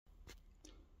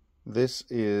This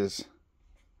is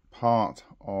part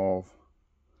of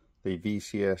the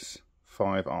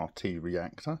VCS-5RT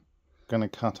reactor. I'm going to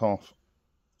cut off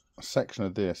a section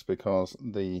of this because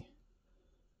the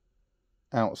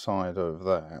outside of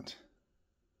that,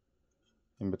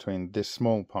 in between this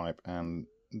small pipe and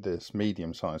this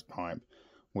medium-sized pipe,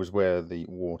 was where the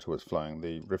water was flowing.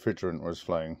 The refrigerant was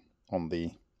flowing on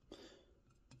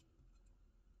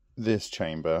this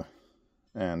chamber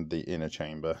and the inner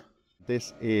chamber.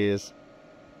 This is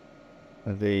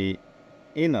the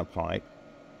inner pipe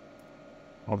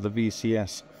of the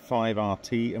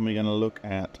VCS-5RT, and we're going to look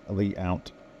at the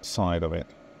outside of it.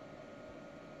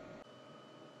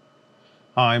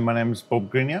 Hi, my name is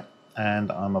Bob Greenyer,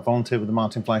 and I'm a volunteer with the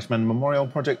Martin Fleischmann Memorial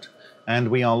Project, and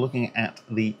we are looking at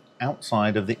the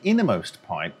outside of the innermost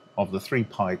pipe of the three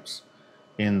pipes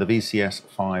in the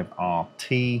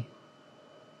VCS-5RT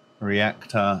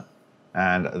reactor,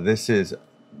 and this is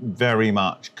very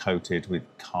much coated with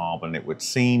carbon, it would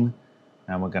seem,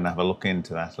 and we're going to have a look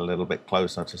into that a little bit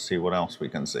closer to see what else we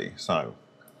can see. So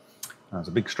there's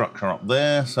a big structure up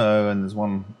there, and there's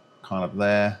one kind of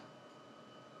there.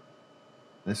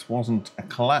 This wasn't a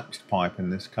collapsed pipe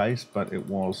in this case, but it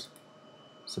was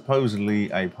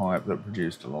supposedly a pipe that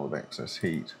produced a lot of excess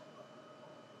heat.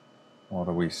 What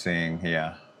are we seeing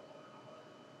here?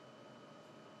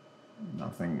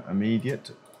 Nothing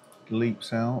immediate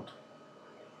leaps out.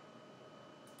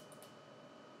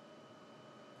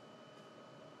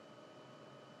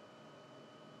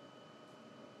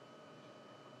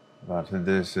 But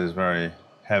this is very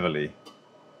heavily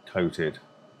coated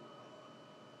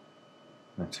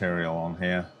material on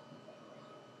here.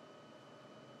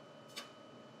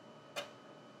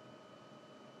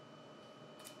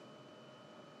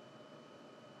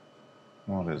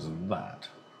 What is that?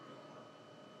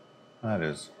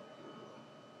 That's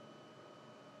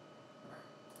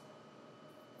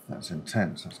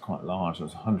intense. That's quite large.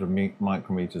 That's 100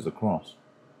 micrometers across.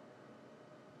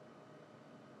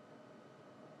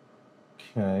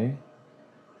 Okay.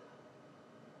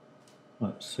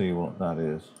 Let's see what that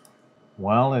is.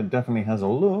 Well, it definitely has a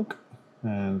look,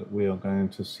 and we are going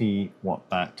to see what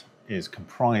that is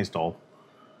comprised of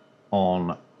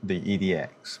on the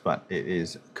EDX, but it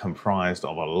is comprised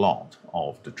of a lot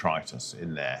of detritus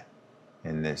in there,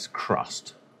 in this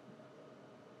crust.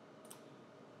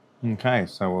 Okay,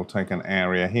 so we'll take an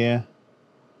area here.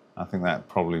 I think that'd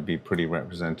probably be pretty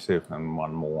representative, and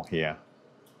one more here.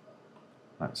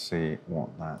 Let's see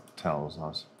what that tells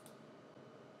us.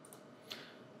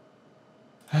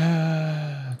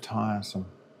 Tiresome.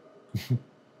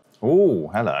 Oh,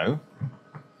 hello.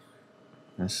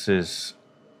 This is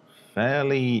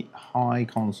fairly high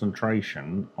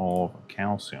concentration of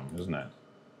calcium, isn't it?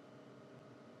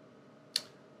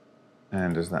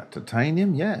 And is that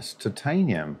titanium? Yes,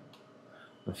 titanium.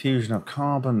 The fusion of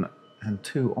carbon and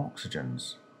two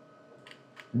oxygens.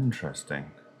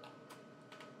 Interesting.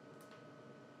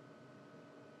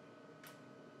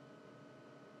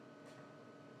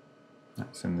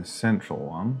 That's in the central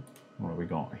one. What have we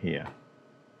got here?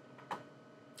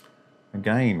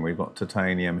 Again, we've got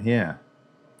titanium here.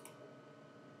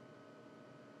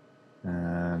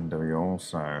 And we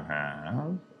also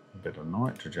have a bit of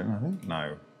nitrogen, I think.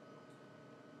 No.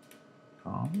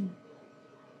 Carbon.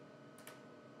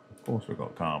 Of course we've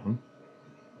got carbon.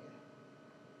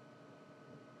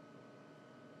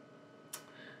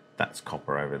 That's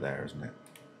copper over there, isn't it?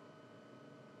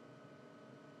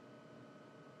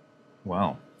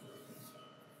 Well,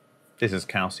 this is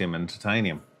calcium and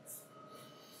titanium.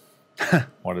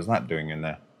 What is that doing in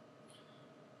there?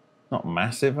 Not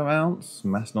massive amounts,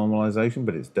 mass normalization,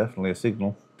 but it's definitely a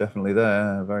signal. Definitely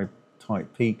there, a very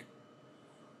tight peak.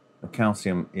 The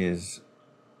calcium is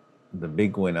the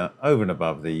big winner over and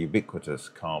above the ubiquitous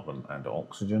carbon and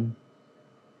oxygen.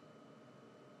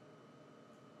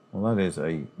 Well, that is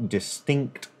a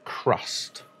distinct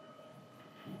crust.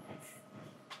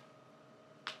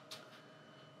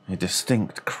 A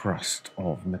distinct crust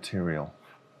of material.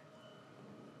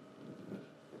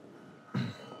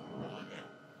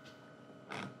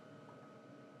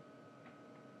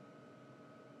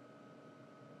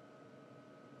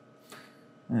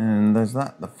 And there's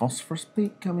the phosphorus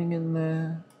peak coming in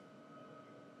there.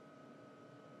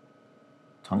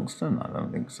 Tungsten? I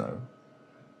don't think so.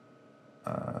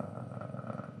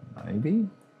 Maybe?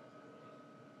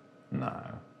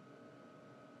 No.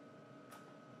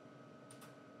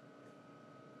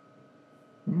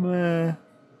 Meh.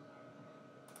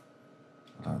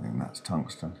 I don't think that's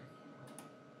tungsten.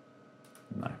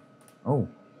 No. Oh,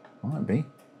 might be.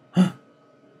 No,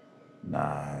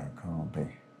 can't be.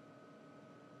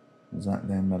 Is that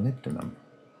then molybdenum?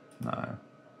 No.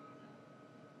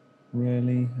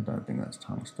 Really? I don't think that's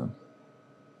tungsten.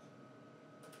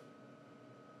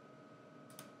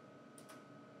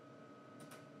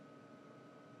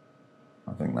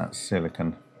 I think that's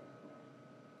silicon.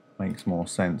 Makes more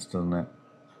sense, doesn't it?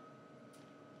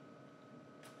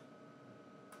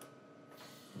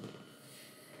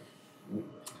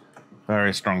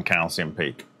 Very strong calcium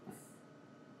peak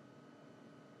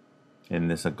in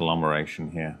this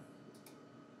agglomeration here.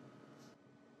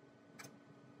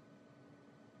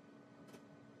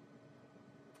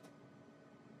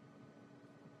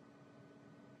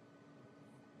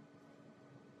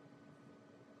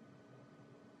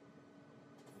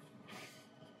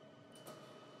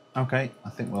 Okay, I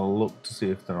think we'll look to see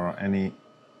if there are any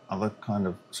other kind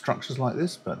of structures like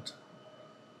this, but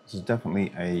this is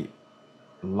definitely a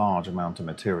large amount of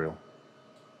material.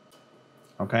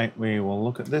 Okay, we will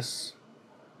look at this,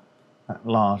 that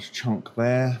large chunk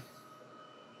there.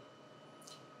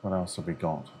 What else have we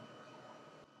got?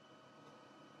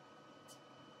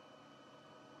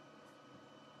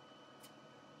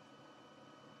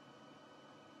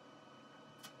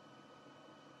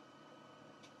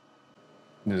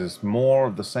 This is more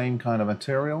of the same kind of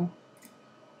material.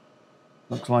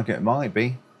 Looks like it might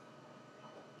be.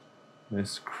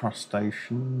 This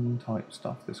crustacean type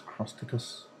stuff, this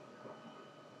crusticus.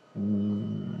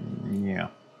 Yeah,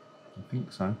 I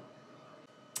think so.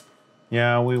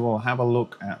 Yeah, we will have a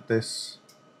look at this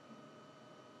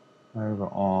over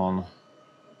on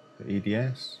the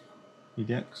EDX.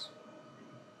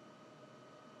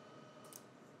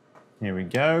 Here we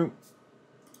go.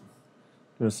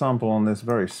 Do a sample on this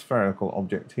very spherical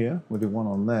object here. We'll do one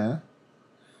on there.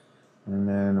 And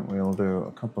then we'll do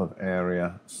a couple of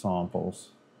area samples.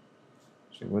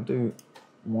 Actually, we'll do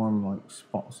one like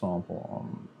spot sample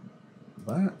on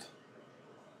that.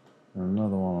 And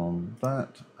another one on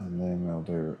that. And then we'll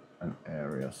do an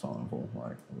area sample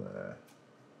like there.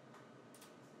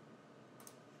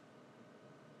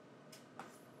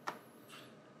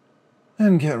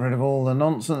 And get rid of all the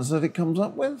nonsense that it comes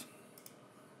up with.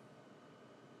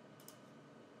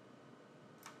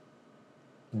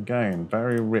 Again,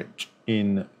 very rich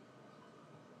in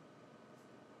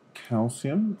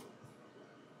calcium.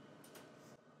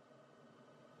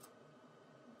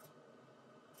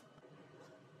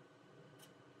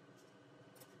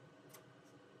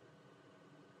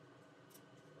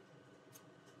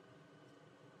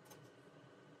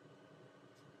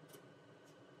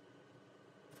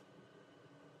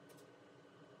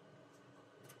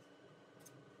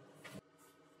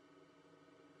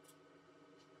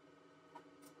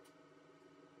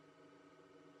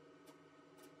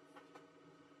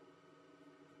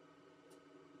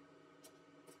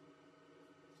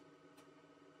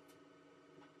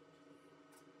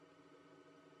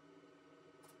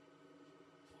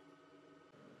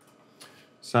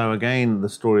 So again, the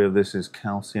story of this is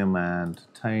calcium and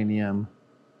titanium.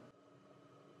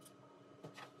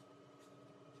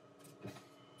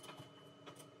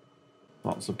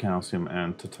 Lots of calcium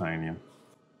and titanium.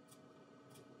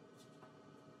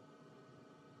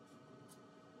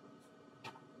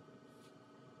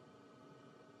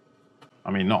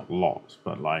 I mean, not lots,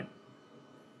 but like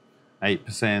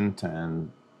 8%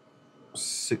 and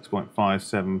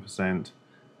 6.57%,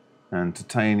 and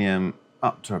titanium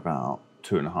up to about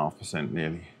 2.5%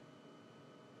 nearly.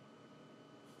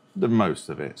 The most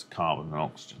of it's carbon and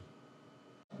oxygen.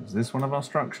 Is this one of our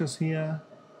structures here?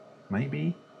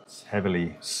 Maybe. It's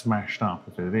heavily smashed up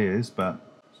if it is, but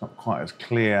it's not quite as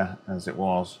clear as it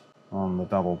was on the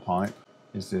double pipe.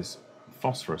 Is this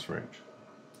phosphorus rich?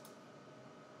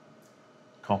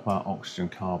 Copper, oxygen,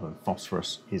 carbon,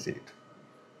 phosphorus, is it?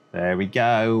 There we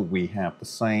go. We have the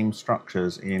same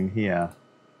structures in here.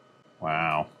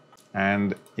 Wow.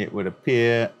 And it would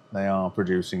appear they are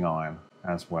producing iron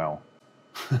as well.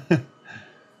 You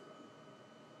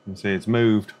can see it's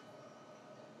moved.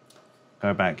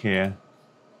 Go back here.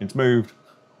 It's moved.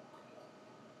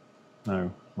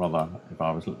 No, rather, if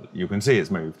I was, you can see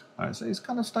it's moved. All right, so it's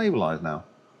kind of stabilized now.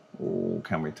 Or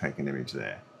can we take an image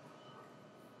there?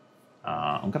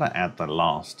 I'm going to add the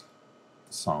last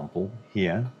sample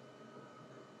here.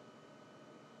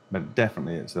 But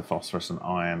definitely it's the phosphorus and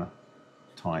iron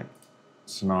type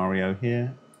scenario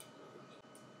here.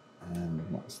 And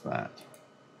what's that?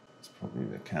 It's probably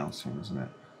the calcium, isn't it?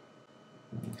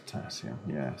 And potassium,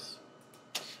 yes.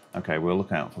 Okay, we'll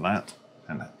look out for that.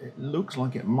 And it looks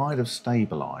like it might have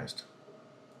stabilized.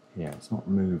 Yeah, it's not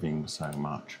moving so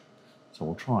much. So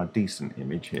we'll try a decent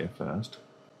image here first.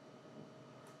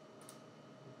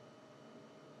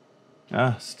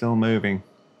 Ah, still moving.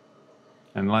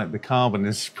 And like the carbon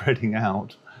is spreading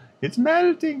out, it's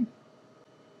melting.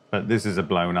 But this is a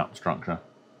blown up structure.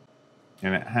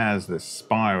 and it has this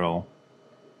spiral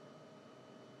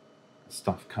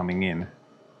stuff coming in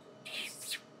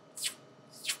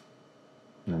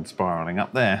and then spiraling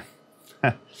up there.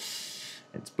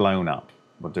 It's blown up.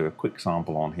 We'll do a quick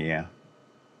sample on here.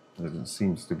 There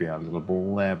seems to be a little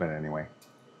ball there, but anyway.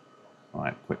 All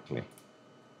right, quickly.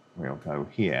 We'll go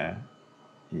here.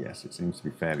 Yes, it seems to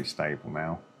be fairly stable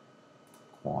now.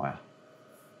 Wire.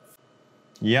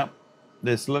 Yep,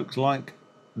 this looks like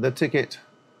the ticket.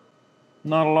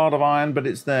 Not a lot of iron, but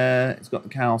it's there. It's got the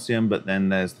calcium, but then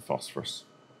there's the phosphorus.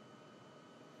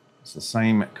 It's the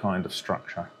same kind of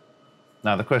structure.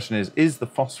 Now the question is the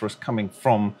phosphorus coming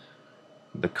from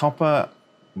the copper?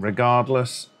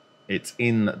 Regardless, it's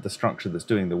in the structure that's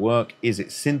doing the work. Is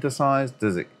it synthesized?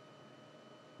 Is it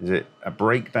a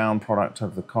breakdown product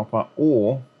of the copper?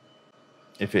 Or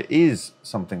if it is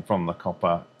something from the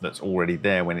copper that's already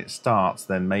there when it starts,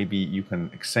 then maybe you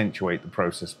can accentuate the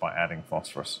process by adding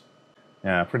phosphorus.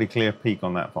 Yeah, pretty clear peak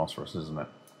on that phosphorus, isn't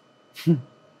it?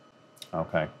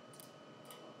 Okay.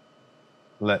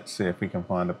 Let's see if we can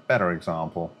find a better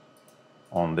example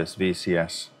on this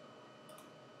VCS-5RT.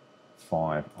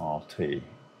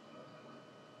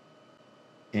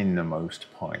 Innermost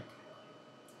pipe.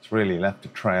 It's really left a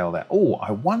trail there. Oh,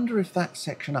 I wonder if that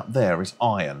section up there is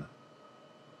iron.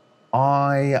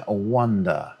 I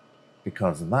wonder,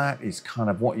 because that is kind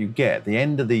of what you get. At the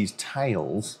end of these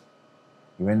tails,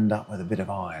 you end up with a bit of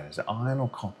iron. Is it iron or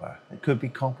copper? It could be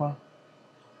copper.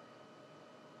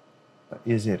 But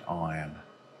is it iron?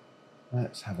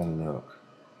 Let's have a look.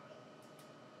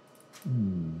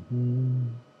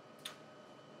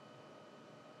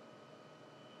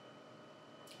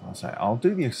 I'll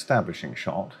do the establishing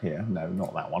shot here. No,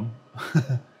 not that one.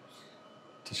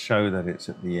 To show that it's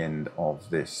at the end of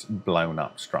this blown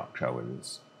up structure with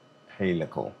its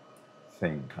helical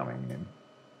thing coming in.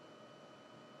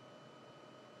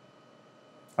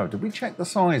 Oh, did we check the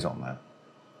size on that?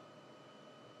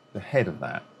 The head of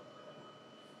that?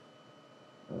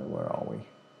 Where are we?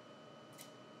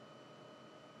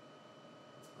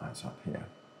 That's up here.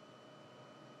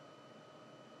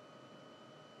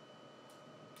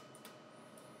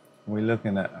 We're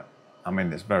looking at, I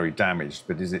mean, it's very damaged,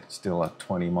 but is it still a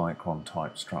 20 micron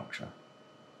type structure?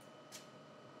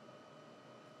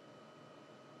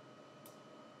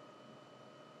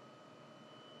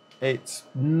 It's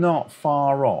not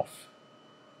far off.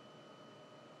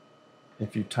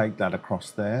 If you take that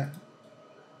across there,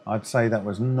 I'd say that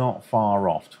was not far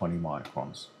off 20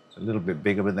 microns. It's a little bit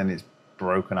bigger, but then it's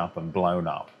broken up and blown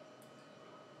up.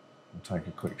 We'll take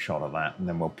a quick shot of that, and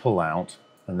then we'll pull out,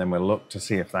 and then we'll look to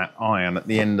see if that iron at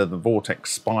the end of the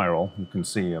vortex spiral, you can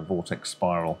see a vortex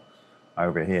spiral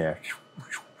over here.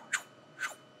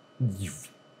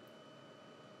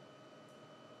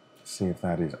 See if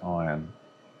that is iron.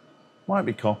 Might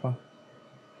be copper.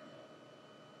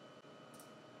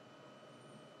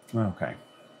 Okay.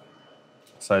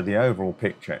 So the overall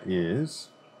picture is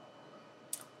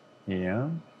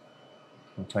here.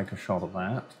 We'll take a shot of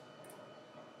that.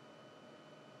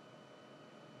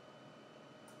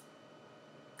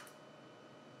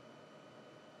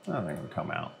 I think it'll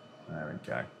come out. There we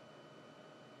go.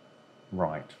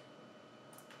 Right.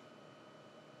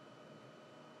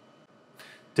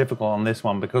 Difficult on this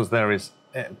one because there is,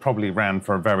 it probably ran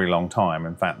for a very long time.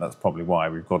 In fact, that's probably why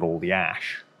we've got all the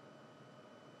ash.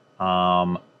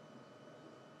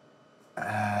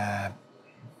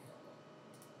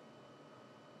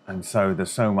 And so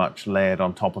there's so much layered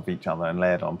on top of each other and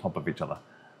layered on top of each other.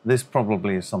 This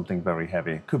probably is something very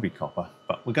heavy. It could be copper,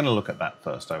 but we're going to look at that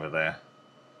first over there.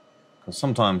 Because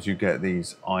sometimes you get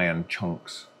these iron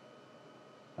chunks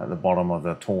at the bottom of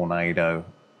the tornado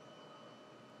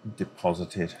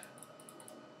deposited.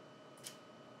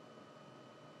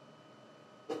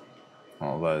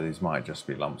 Although these might just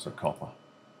be lumps of copper.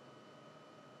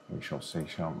 We shall see,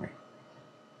 shan't we?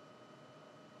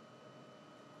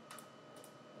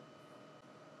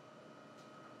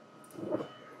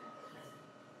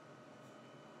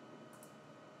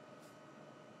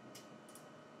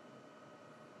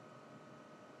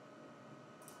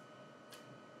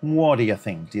 What do you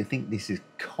think? Do you think this is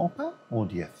copper or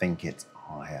do you think it's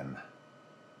iron?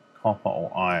 Copper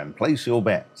or iron? Place your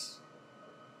bets.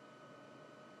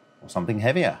 Or something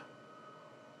heavier?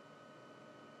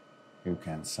 Who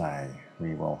can say?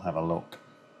 We will have a look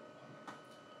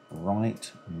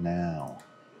right now.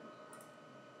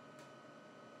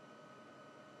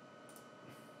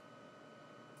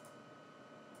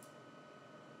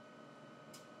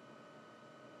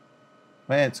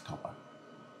 It's copper.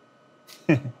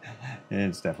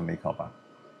 It's definitely copper.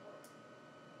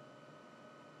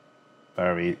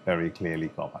 Very, very clearly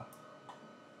copper.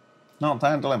 Not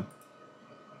tantalum.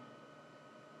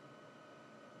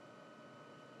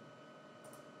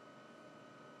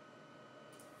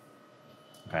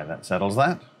 that settles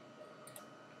that.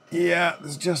 Yeah,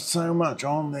 there's just so much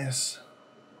on this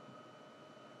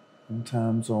in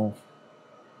terms of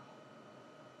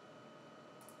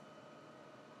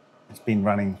it's been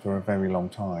running for a very long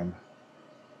time.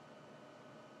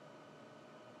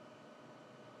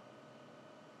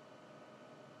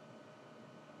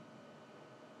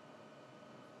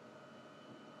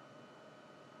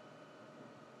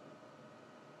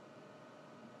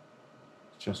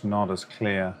 It's just not as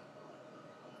clear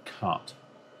cut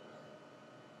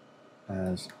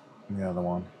as the other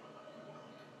one.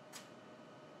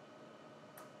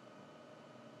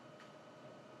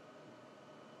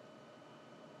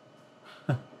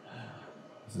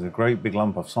 This is a great big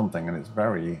lump of something, and it's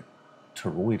very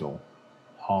toroidal,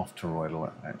 half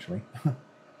toroidal actually.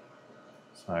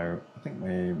 So I think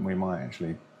we might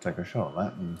actually take a shot at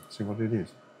that and see what it is.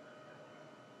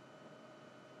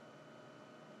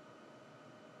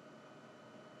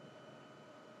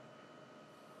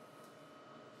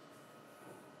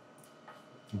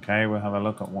 Okay, we'll have a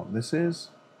look at what this is,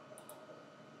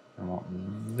 and what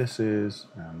this is,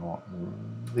 and what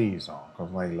these are,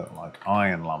 because they look like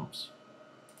iron lumps.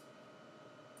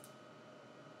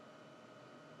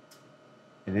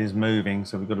 It is moving,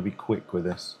 so we've got to be quick with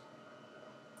this.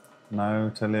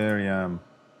 No tellurium.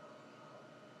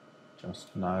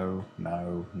 Just no,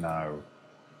 no, no.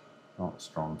 Not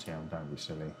strontium, don't be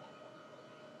silly.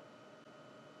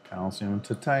 Calcium and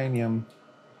titanium.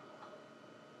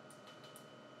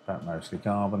 But mostly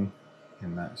carbon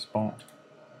in that spot.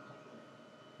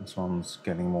 This one's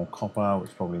getting more copper,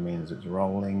 which probably means it's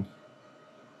rolling.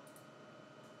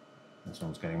 This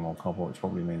one's getting more copper, which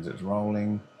probably means it's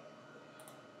rolling.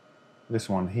 This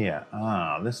one here,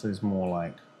 this is more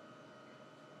like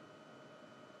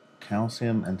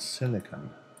calcium and silicon.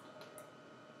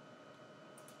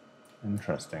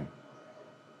 Interesting.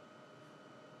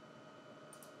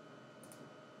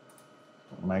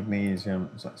 Magnesium,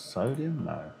 is that sodium?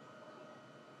 No.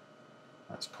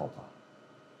 That's copper.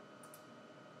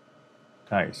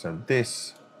 Okay, so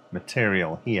this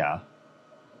material here,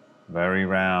 very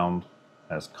round,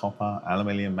 has copper,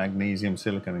 aluminium, magnesium,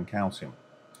 silicon, and calcium.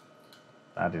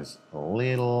 That is a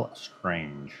little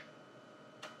strange.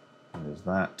 And is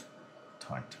that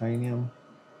titanium?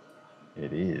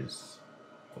 It is.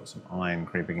 Got some iron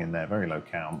creeping in there, very low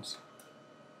counts.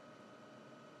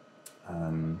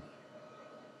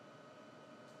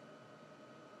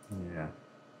 Yeah.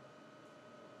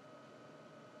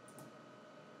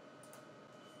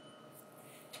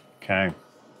 Okay.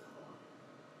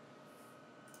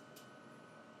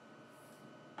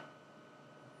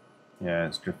 Yeah,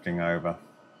 it's drifting over.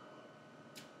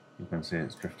 You can see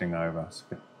it's drifting over. It's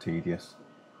a bit tedious.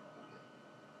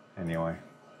 Anyway.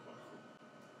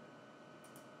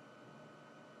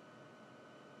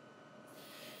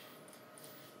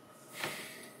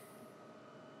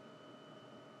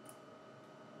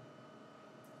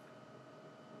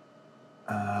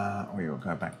 We will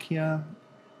go back here,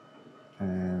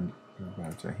 and we'll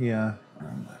go to here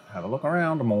and have a look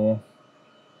around more.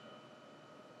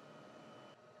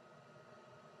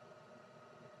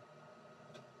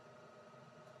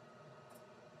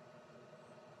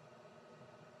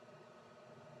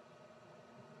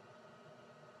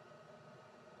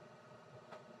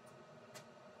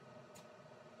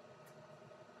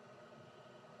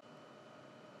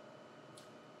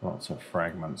 Lots of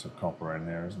fragments of copper in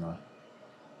there, isn't there?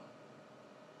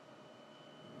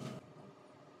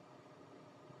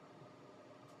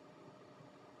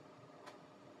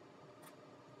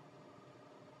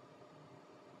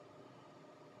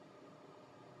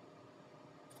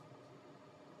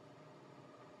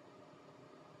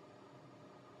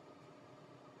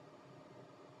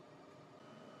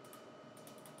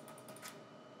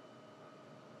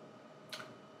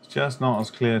 Just not as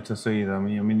clear to see them. I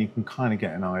mean, you can kind of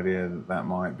get an idea that that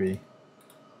might be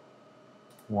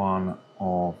one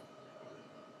of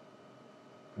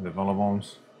the vol au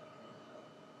vents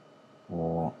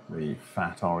or the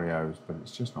fat Oreos, but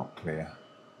it's just not clear.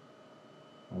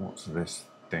 What's this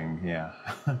thing here?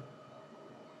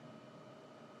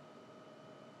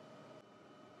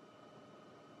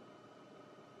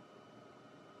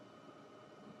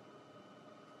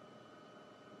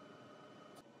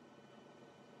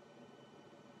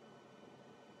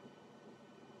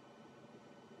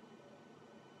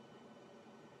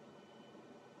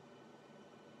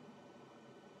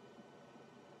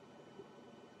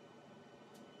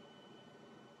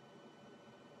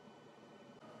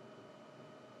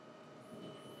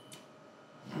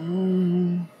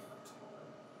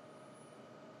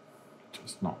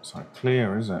 Just not so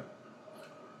clear, is it?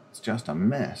 It's just a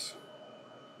mess.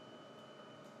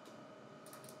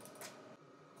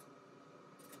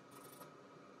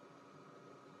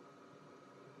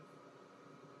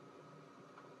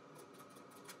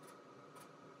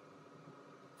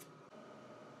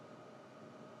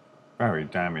 very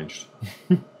damaged.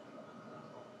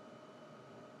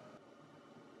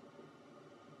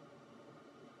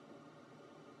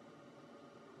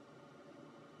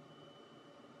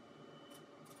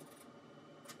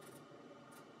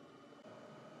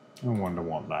 I wonder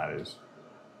what that is.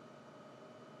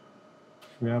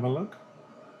 Should we have a look?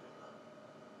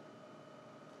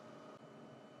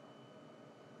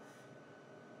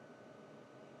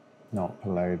 Not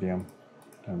palladium.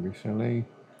 Don't be silly.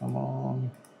 Come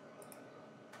on.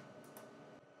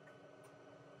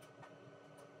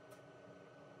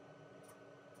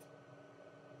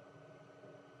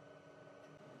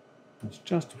 It's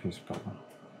just a piece of copper.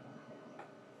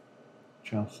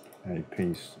 Just a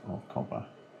piece of copper.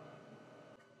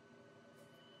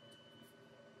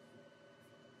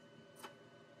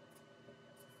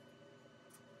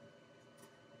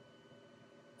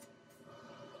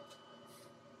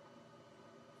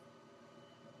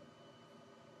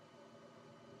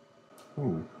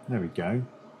 Ooh, there we go.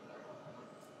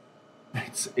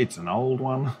 It's an old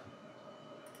one.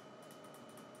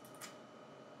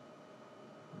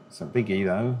 It's a biggie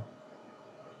though.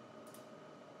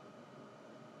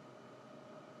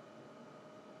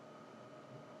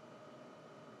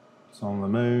 It's on the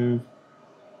move.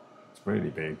 It's really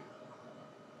big.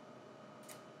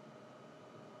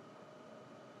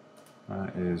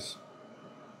 That is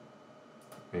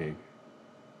big.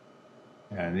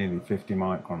 Yeah, nearly 50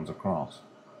 microns across.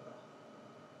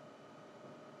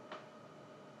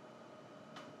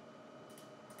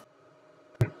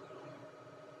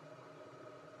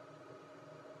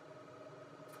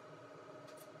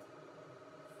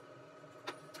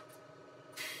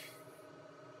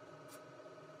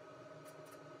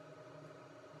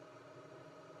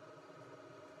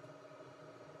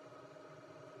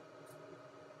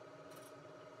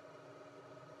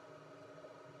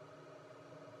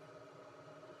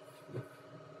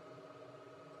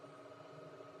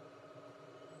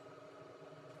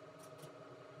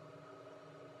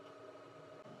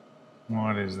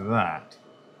 What is that?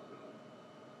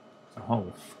 It's a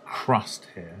whole crust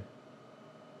here.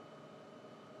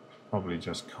 Probably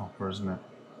just copper, isn't it?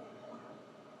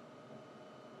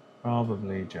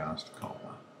 Probably just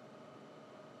copper.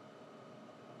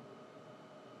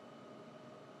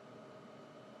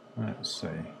 Let's see.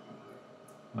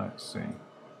 Let's see.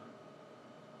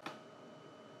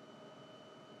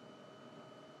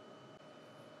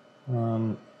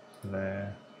 One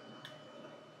there.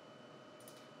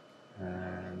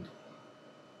 And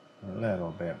a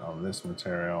little bit of this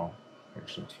material,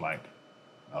 which looks like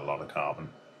a lot of carbon.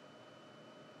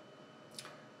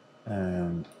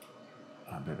 And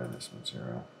a bit of this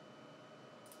material.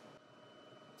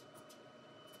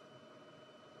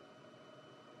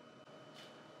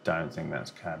 Don't think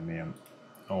that's cadmium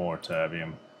or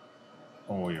terbium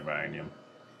or uranium.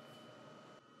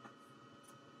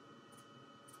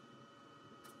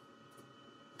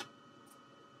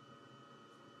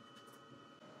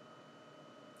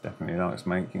 Definitely likes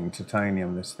making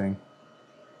titanium, this thing.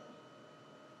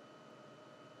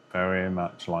 Very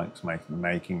much likes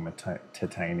making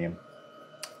titanium,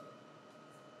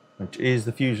 which is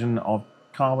the fusion of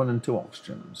carbon and two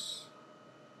oxygens.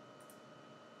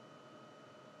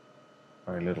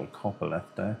 Very little copper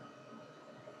left there.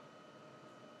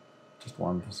 Just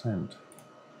 1%.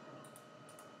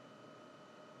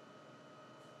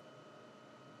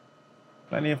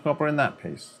 Plenty of copper in that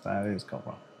piece. That is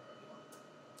copper.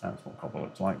 That's what copper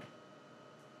looks like.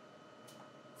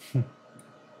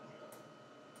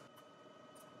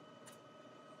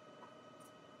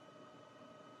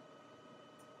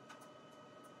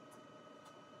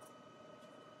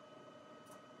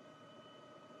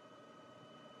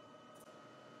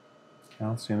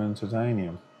 Calcium and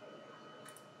titanium.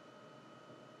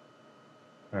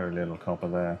 Very little copper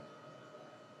there.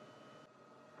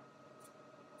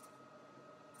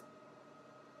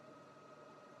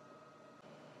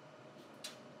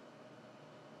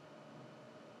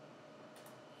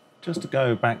 Just to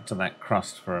go back to that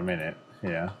crust for a minute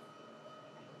here.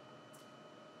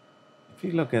 If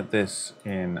you look at this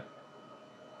in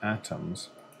atoms,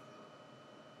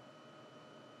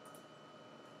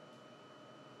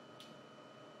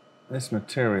 this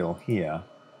material here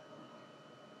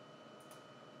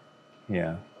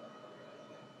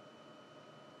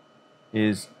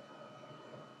is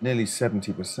nearly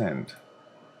 70%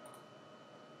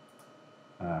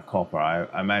 copper.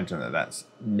 I imagine that that's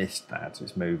missed that,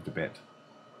 it's moved a bit.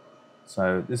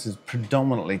 So this is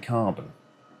predominantly carbon.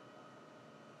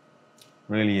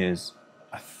 Really is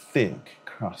a thick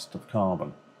crust of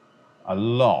carbon. A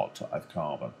lot of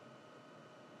carbon.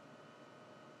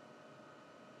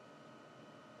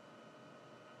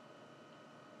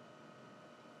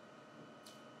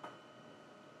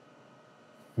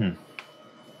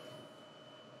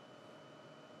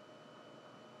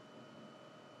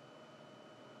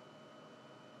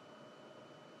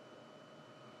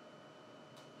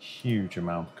 Huge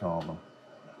amount of carbon.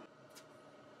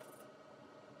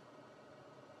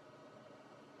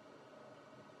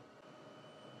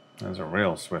 There's a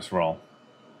real Swiss roll.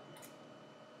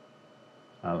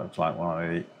 That looks like one of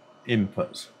the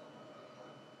inputs.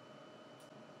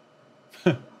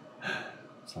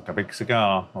 It's like a big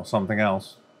cigar or something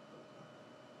else.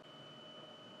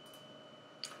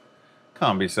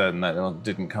 Can't be certain that it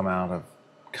didn't come out of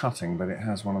cutting, but it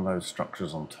has one of those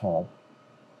structures on top.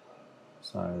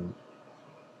 So,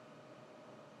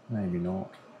 maybe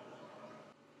not.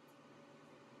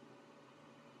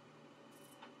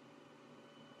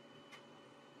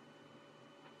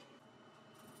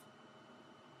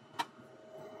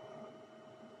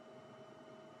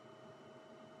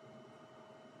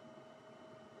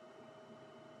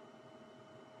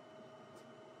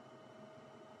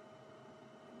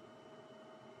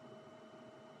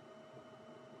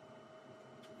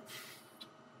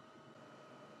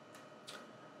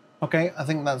 Okay, I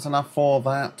think that's enough for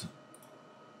that.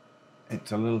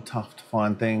 It's a little tough to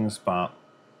find things, but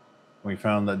we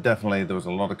found that definitely there was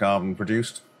a lot of carbon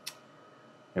produced,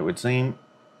 it would seem,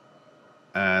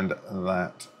 and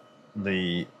that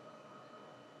the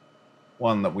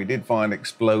one that we did find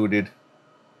exploded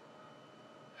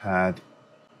had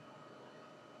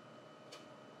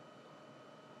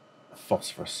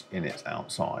phosphorus in its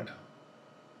outside.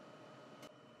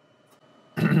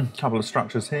 Couple of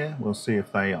structures here, we'll see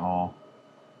if they are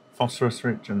phosphorus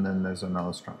rich, and then there's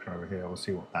another structure over here, we'll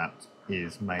see what that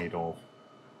is made of.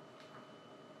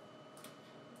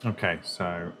 Okay,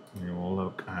 so we will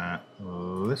look at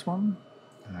this one,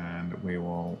 and we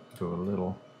will do a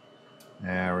little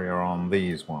area on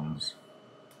these ones.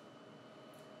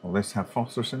 Will this have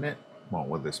phosphorus in it? What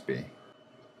would this be?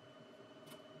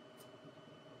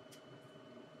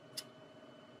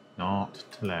 Not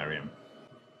tellurium.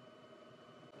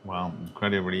 Well,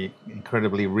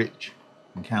 incredibly rich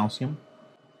in calcium.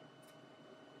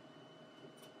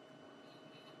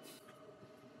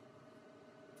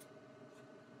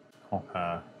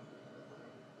 Copper.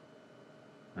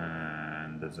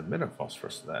 And there's a bit of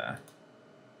phosphorus there.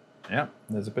 Yep,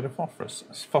 there's a bit of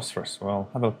phosphorus. Well,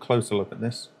 have a closer look at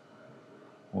this.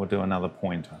 We'll do another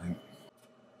point, I think.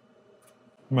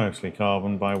 Mostly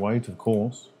carbon by weight, of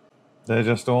course. They're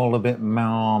just all a bit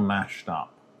more mashed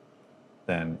up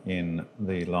than in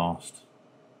the last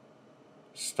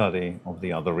study of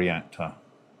the other reactor.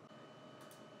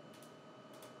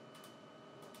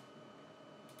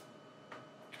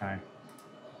 Okay.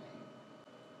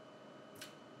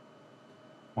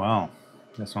 Well,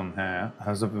 this one here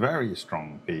has a very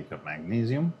strong peak of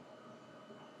magnesium.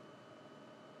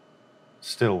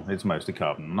 Still, it's mostly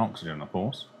carbon and oxygen, of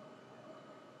course.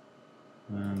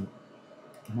 And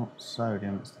not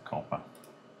sodium, it's the copper.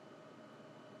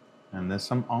 And there's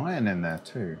some iron in there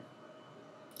too.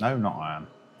 No, not iron.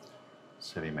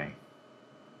 Silly me.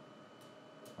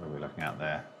 What are we looking at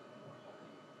there?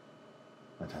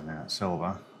 I don't think that's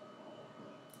silver.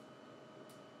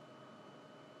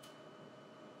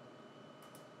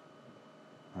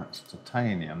 That's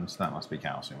titanium, so that must be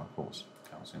calcium, of course.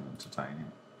 Calcium and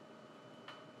titanium.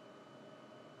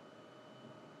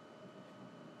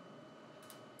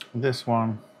 This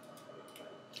one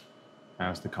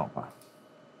has the copper.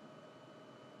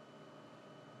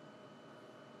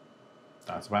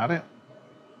 That's about it.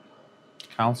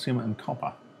 Calcium and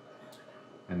copper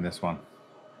in this one.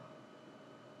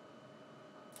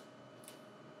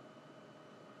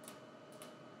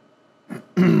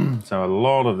 So a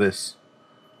lot of this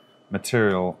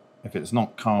material, if it's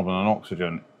not carbon and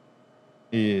oxygen,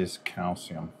 is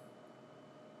calcium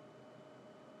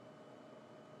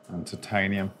and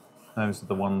titanium. Those are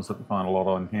the ones that we find a lot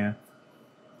on here.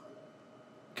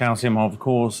 Calcium, of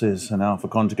course, is an alpha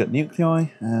conjugate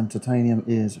nuclei, and titanium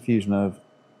is a fusion of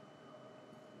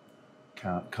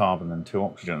carbon and two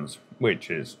oxygens,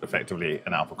 which is effectively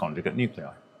an alpha conjugate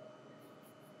nuclei.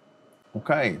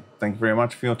 Okay, thank you very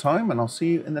much for your time, and I'll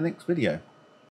see you in the next video.